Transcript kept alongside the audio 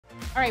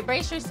All right,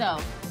 brace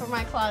yourself for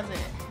my closet.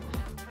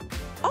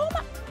 Oh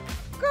my,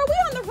 girl, we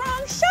on the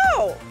wrong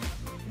show.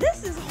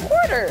 This is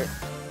Hoarders.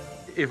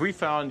 If we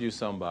found you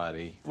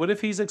somebody, what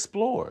if he's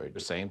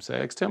explored same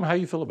sex? Tell me how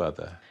you feel about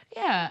that.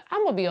 Yeah,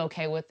 I'm gonna be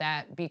okay with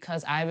that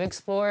because I've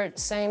explored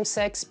same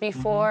sex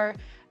before,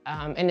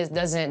 and it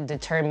doesn't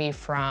deter me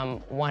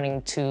from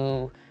wanting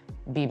to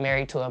be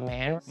married to a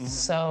man.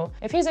 So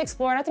if he's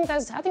explored, I think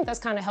that's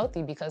kind of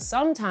healthy because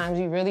sometimes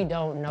you really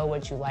don't know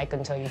what you like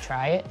until you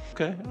try it.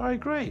 Okay, all right,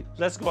 great.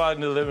 Let's go out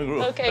in the living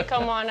room. Okay,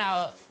 come on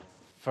out.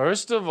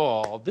 First of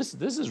all, this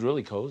is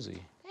really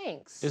cozy.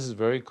 Thanks. This is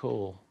very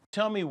cool.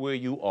 Tell me where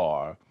you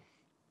are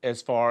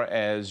as far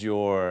as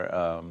your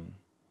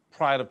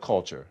pride of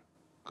culture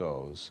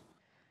goes.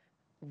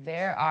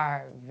 There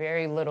are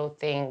very little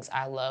things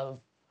I love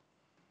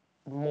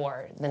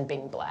more than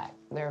being Black.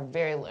 There are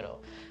very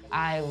little.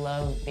 I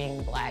love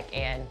being Black,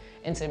 and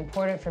it's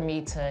important for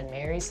me to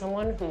marry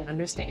someone who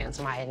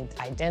understands my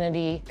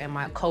identity and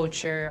my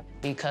culture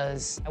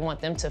because I want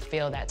them to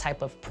feel that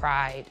type of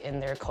pride in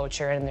their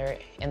culture and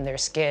in their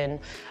skin.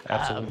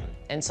 Absolutely.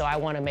 And so I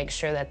want to make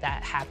sure that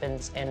that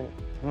happens in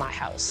my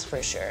house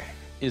for sure.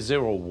 Is there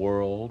a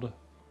world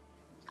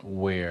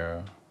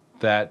where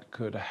that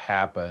could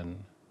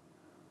happen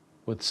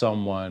with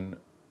someone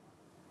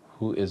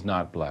who is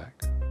not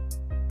Black?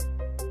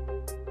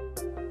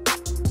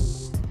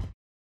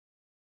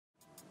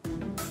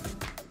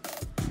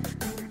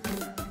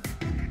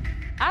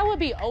 I would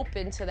be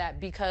open to that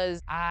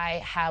because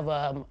I have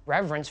a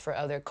reverence for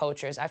other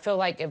cultures. I feel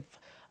like if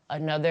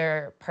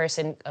another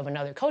person of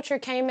another culture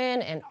came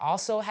in and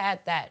also had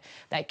that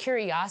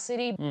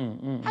curiosity,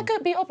 I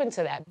could be open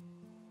to that.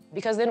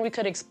 Because then we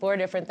could explore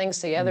different things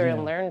together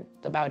and learn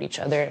about each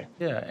other.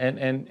 Yeah,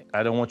 and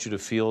I don't want you to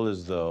feel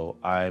as though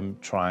I'm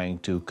trying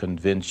to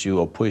convince you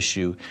or push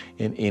you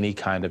in any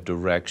kind of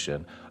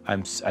direction.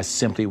 I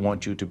simply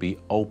want you to be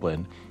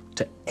open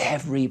to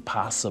every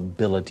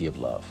possibility of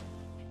love.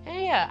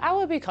 And yeah, I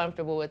would be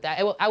comfortable with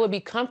that. I would be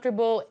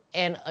comfortable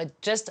and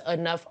just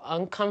enough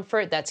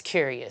uncomfort that's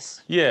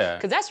curious. Yeah.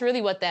 Because that's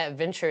really what that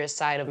adventurous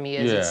side of me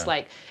is. Yeah. It's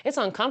like, it's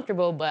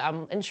uncomfortable, but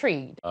I'm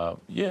intrigued.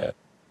 Yeah.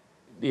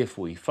 If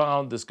we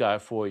found this guy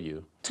for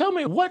you, tell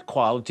me what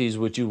qualities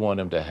would you want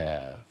him to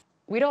have?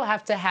 We don't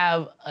have to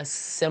have a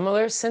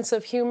similar sense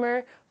of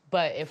humor,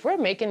 but if we're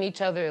making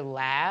each other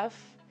laugh,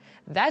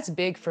 that's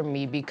big for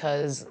me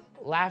because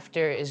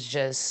laughter is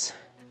just,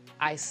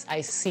 I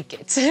seek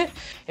it.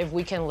 If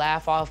we can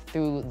laugh off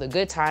through the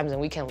good times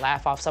and we can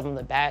laugh off some of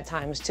the bad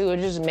times too,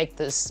 it'll just make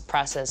this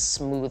process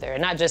smoother,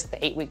 not just the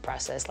 8-week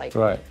process, like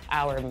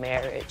our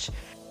marriage.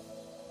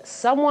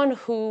 Someone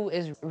who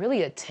is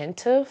really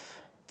attentive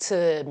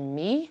to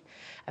me.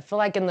 I feel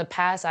like in the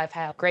past I've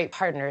had great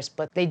partners,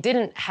 but they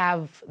didn't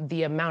have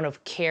the amount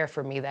of care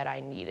for me that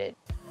I needed.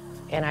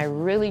 And I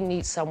really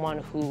need someone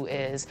who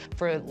is,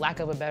 for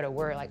lack of a better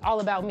word, like all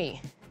about me.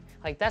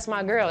 Like that's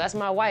my girl, that's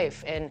my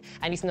wife, and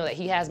I need to know that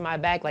he has my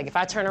back. Like if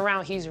I turn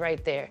around, he's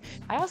right there.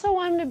 I also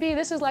want him to be,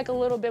 this is like a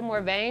little bit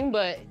more vain,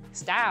 but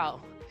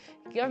style.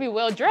 You gotta be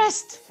well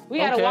dressed. We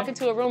gotta walk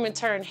into a room and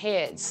turn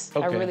heads.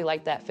 I really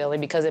like that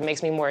feeling because it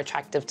makes me more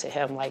attractive to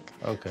him. Like,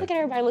 look at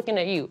everybody looking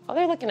at you. Oh,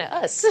 they're looking at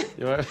us.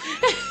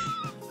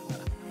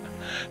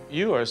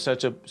 You are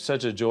such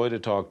a joy to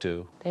talk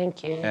to.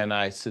 Thank you. And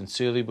I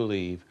sincerely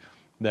believe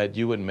that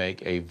you would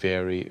make a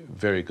very,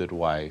 very good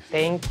wife.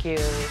 Thank you.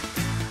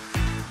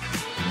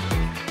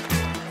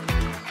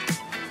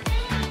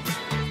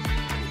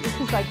 This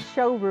is like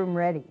showroom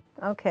ready.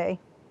 Okay.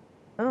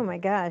 Oh my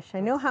gosh, I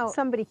know how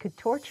somebody could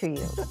torture you.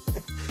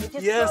 You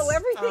just throw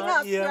everything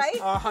up, right?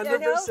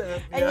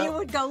 100%. And you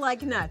would go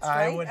like nuts,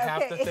 right? I would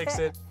have to fix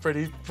it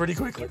pretty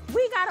quickly.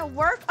 We gotta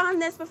work on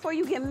this before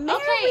you get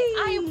married. Okay,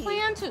 I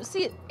plan to.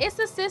 See, it's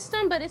a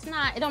system, but it's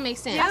not, it don't make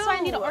sense. That's why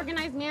I need an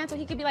organized man so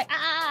he could be like,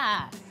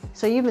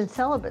 So you've been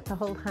celibate the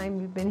whole time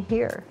you've been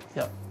here.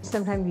 Yep.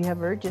 Sometimes you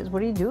have urges.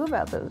 What do you do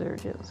about those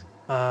urges?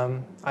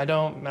 I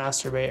don't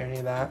masturbate or any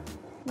of that.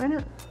 Why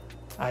not?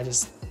 I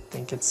just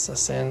think it's a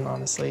sin,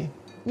 honestly.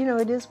 You know,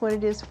 it is what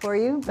it is for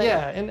you. But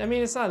Yeah, and I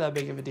mean, it's not that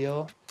big of a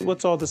deal.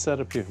 What's all the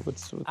setup here?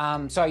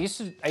 So I used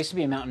to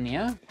be a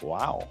mountaineer.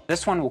 Wow.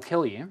 This one will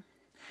kill you,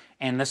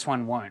 and this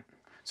one won't.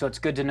 So it's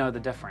good to know the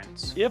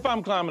difference. If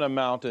I'm climbing a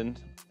mountain,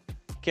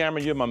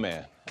 Cameron, you're my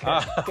man.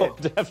 I'll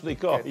definitely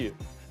call you.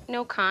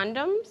 No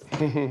condoms?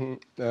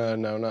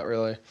 No, not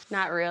really.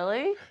 Not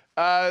really?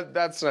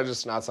 That's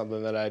just not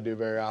something that I do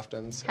very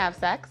often. So. Have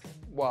sex?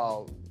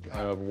 Well,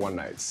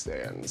 one-night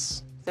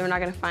stands. So we're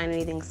not gonna find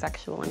anything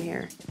sexual in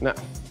here? No.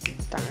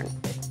 Darn.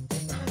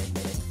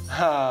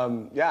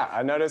 Yeah,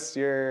 I noticed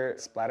your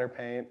splatter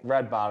paint,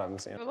 red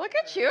bottoms. You know. Look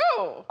at you.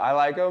 I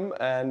like them,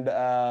 and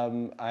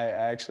I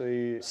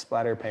actually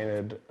splatter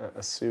painted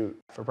a suit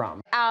for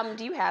prom.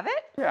 Do you have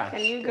it? Yeah.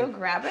 Can you go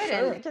grab it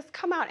and just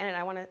come out and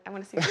I wanna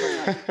see what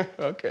it looks like.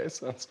 Okay,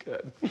 sounds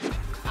good.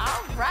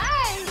 All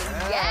right,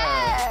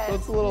 yes. So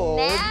it's a little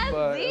old,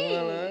 but Nazi.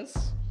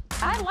 nice.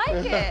 I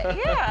like it,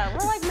 yeah,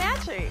 we're like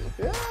matching.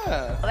 Yeah.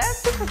 Well, that's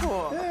super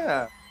cool.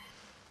 Yeah.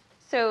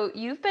 So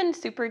you've been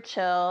super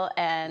chill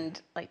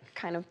and like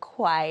kind of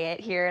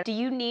quiet here. Do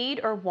you need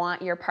or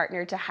want your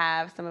partner to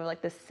have some of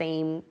like the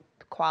same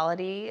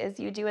quality as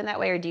you do in that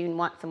way, or do you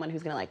want someone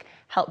who's gonna like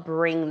help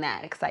bring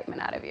that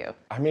excitement out of you?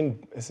 I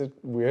mean, is it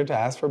weird to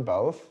ask for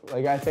both?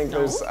 Like, I think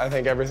I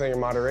think everything in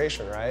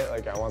moderation, right?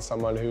 Like, I want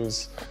someone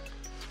who's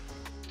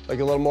like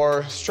a little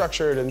more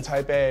structured and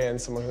type A, and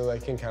someone who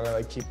like can kind of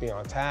like keep me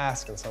on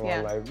task, and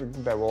someone like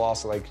that will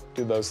also like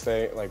do those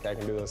things, like I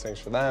can do those things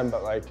for them.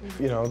 But like,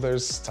 you know,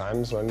 there's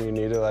times when you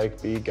need to like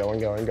be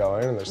going,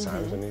 and there's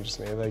times when you just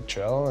need to like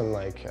chill. And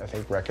like, I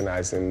think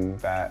recognizing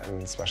that,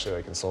 and especially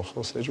like in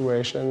social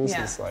situations,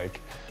 is like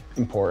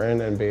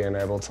important, and being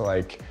able to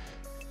like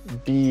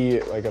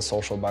be like a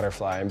social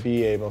butterfly and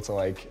be able to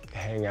like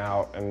hang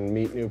out and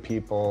meet new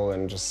people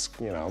and just,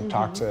 you know,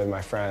 talk to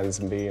my friends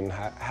and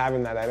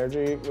having that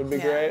energy would be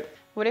great.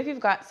 What if you've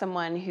got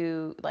someone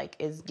who like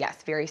is,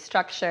 yes, very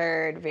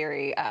structured,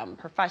 very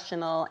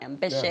professional,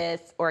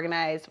 ambitious,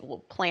 organized, will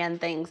plan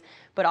things,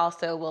 but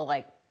also will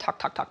like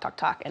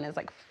talk, and is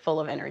like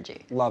full of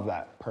energy? Love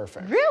that,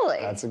 perfect. Really?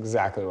 That's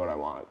exactly what I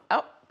want.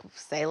 Oh,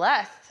 say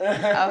less.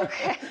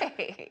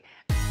 Okay.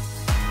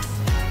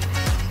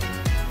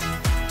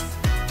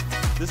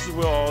 This is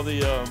where all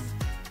the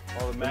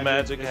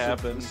magic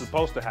happens. It's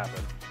supposed to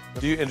happen.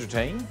 Do you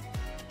entertain?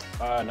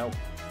 No.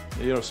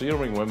 You know, so you don't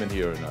bring women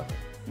here or nothing?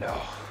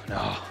 No.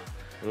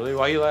 Really?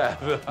 Why you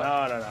laugh? No.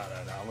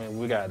 I mean,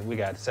 we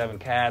got 7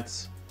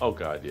 cats. Oh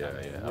God, yeah.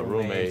 A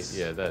roommate,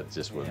 yeah, that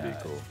just wouldn't be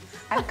cool.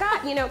 I've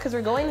got, you know, because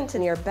we're going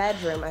into your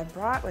bedroom, I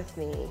brought with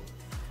me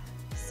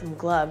some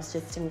gloves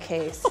just in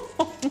case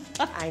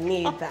I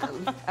need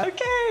them.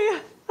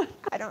 Okay.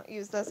 I don't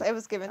use this. It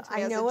was given to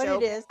me as a joke. I know what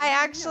it is. I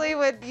actually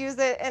would use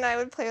it, and I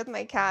would play with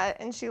my cat,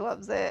 and she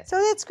loves it. So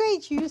that's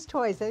great. You use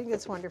toys. I think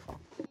that's wonderful.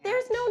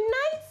 There's no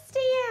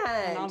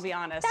nightstand. And I'll be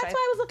honest. That's why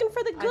I was looking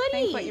for the goodies. I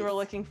think what you were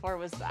looking for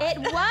was that. It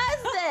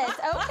was this.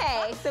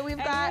 Okay, so we've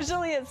got.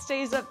 Usually it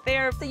stays up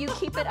there. So you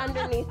keep it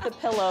underneath the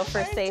pillow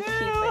for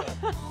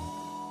safekeeping.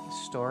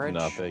 Storage?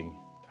 Nothing.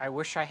 I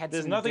wish I had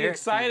There's some nothing dirt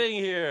exciting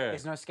feed. here.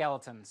 There's no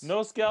skeletons.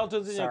 No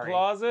skeletons in your Sorry,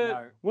 closet?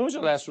 no. When was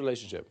your last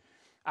relationship?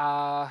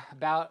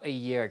 About a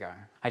year ago.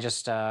 I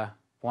just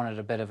wanted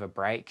a bit of a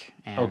break,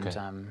 and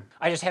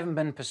I just haven't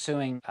been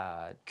pursuing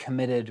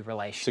committed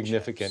relationships.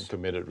 Significant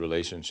committed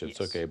relationships.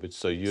 Yes. Okay, but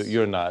so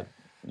you're not,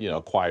 you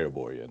know, choir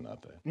boy or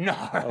nothing.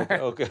 No.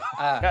 Okay.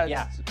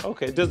 Yeah.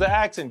 Okay. Does the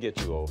accent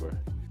get you over?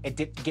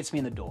 It gets me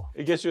in the door.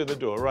 It gets you in the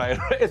door, right?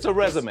 It's a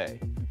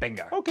resume.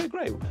 Bingo. Okay,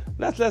 great.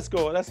 Let's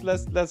go.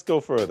 Let's go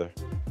further.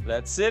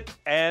 Let's sit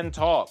and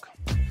talk.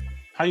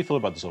 How do you feel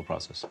about this whole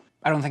process?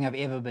 I don't think I've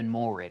ever been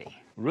more ready.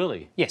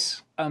 Really?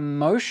 Yes.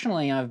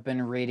 Emotionally, I've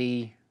been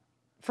ready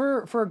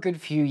for a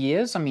good few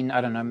years. I mean, I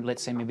don't know,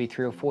 let's say maybe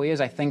 3 or 4 years.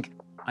 I think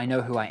I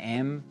know who I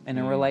am in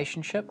a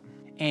relationship.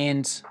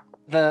 And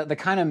the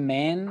kind of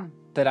man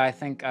that I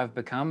think I've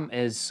become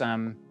is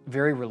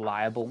very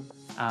reliable,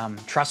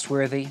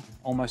 trustworthy,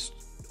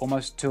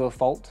 almost to a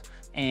fault.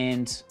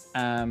 And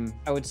I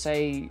would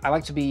say I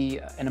like to be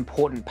an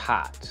important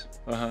part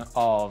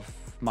of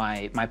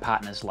my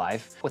partner's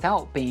life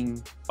without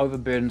being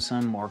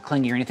overburdensome or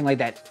clingy or anything like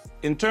that.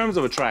 In terms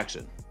of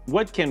attraction,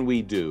 what can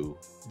we do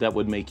that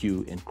would make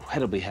you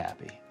incredibly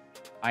happy?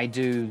 I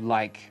do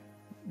like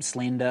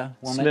slender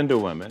women. Slender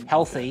women.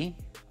 Healthy.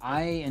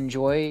 I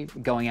enjoy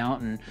going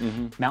out and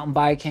mountain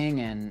biking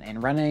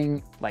and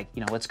running. Like,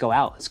 you know, let's go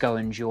out. Let's go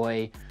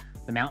enjoy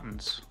the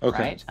mountains,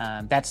 right?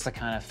 That's the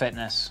kind of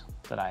fitness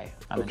that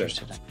I'm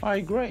interested in. All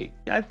right, great.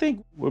 I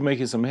think we're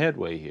making some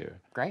headway here.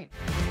 Great.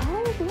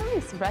 Oh,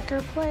 nice.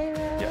 Record player.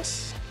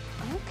 Yes.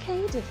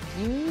 Okay,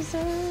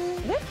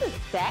 diffuser. This is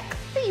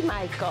sexy,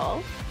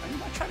 Michael.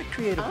 I try to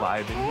create a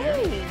vibe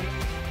in here.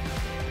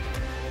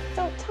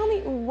 So tell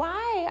me,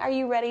 why are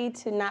you ready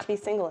to not be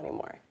single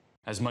anymore?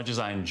 As much as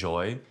I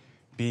enjoy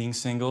being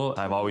single,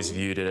 I've always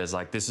viewed it as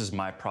like, this is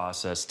my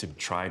process to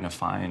trying to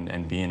find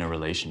and be in a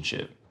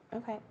relationship.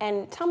 Okay,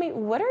 and tell me,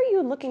 what are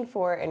you looking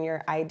for in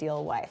your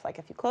ideal wife? Like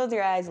if you close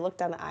your eyes, look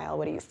down the aisle,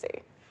 what do you see?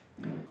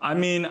 I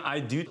mean, I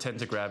do tend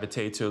to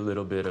gravitate to a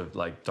little bit of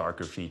like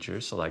darker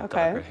features, so like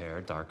darker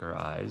hair, darker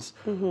eyes,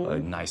 a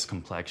nice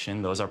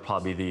complexion. Those are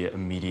probably the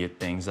immediate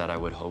things that I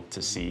would hope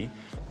to see.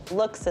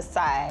 Looks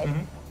aside,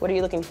 what are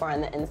you looking for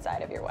on the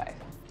inside of your wife?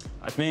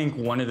 I think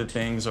one of the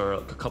things, or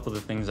a couple of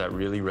the things that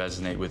really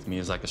resonate with me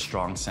is like a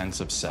strong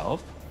sense of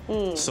self.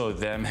 So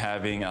them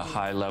having a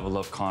high level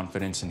of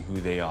confidence in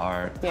who they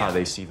are, how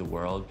they see the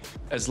world.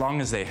 As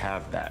long as they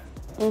have that,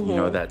 you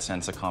know, that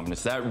sense of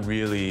confidence, that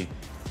really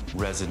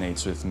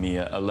resonates with me,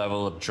 a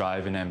level of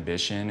drive and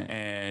ambition.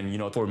 And, you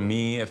know, for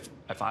me, if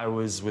I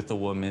was with a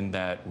woman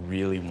that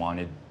really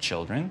wanted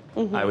children,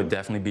 I would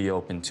definitely be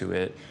open to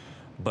it.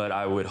 But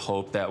I would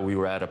hope that we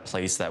were at a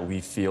place that we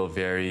feel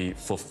very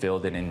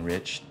fulfilled and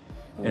enriched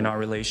in our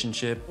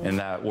relationship, and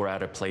that we're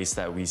at a place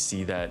that we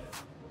see that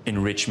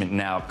enrichment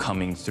now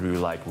coming through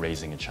like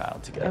raising a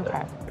child together.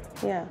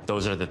 Okay. Yeah.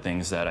 Those are the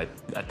things that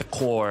at the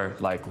core,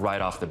 like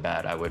right off the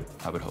bat, I would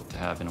hope to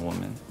have in a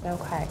woman.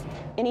 Okay.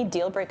 Any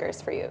deal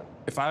breakers for you?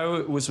 If I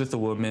was with a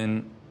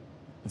woman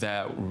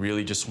that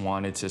really just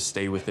wanted to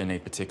stay within a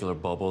particular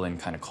bubble and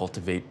kind of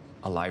cultivate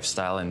a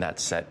lifestyle in that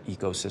set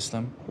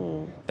ecosystem,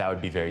 that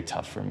would be very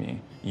tough for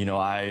me. You know,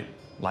 I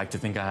like to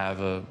think I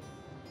have a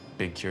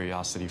big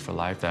curiosity for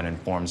life that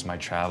informs my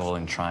travel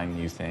and trying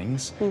new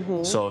things.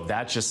 So if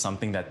that's just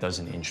something that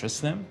doesn't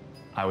interest them,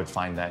 I would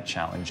find that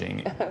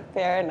challenging.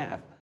 Fair enough.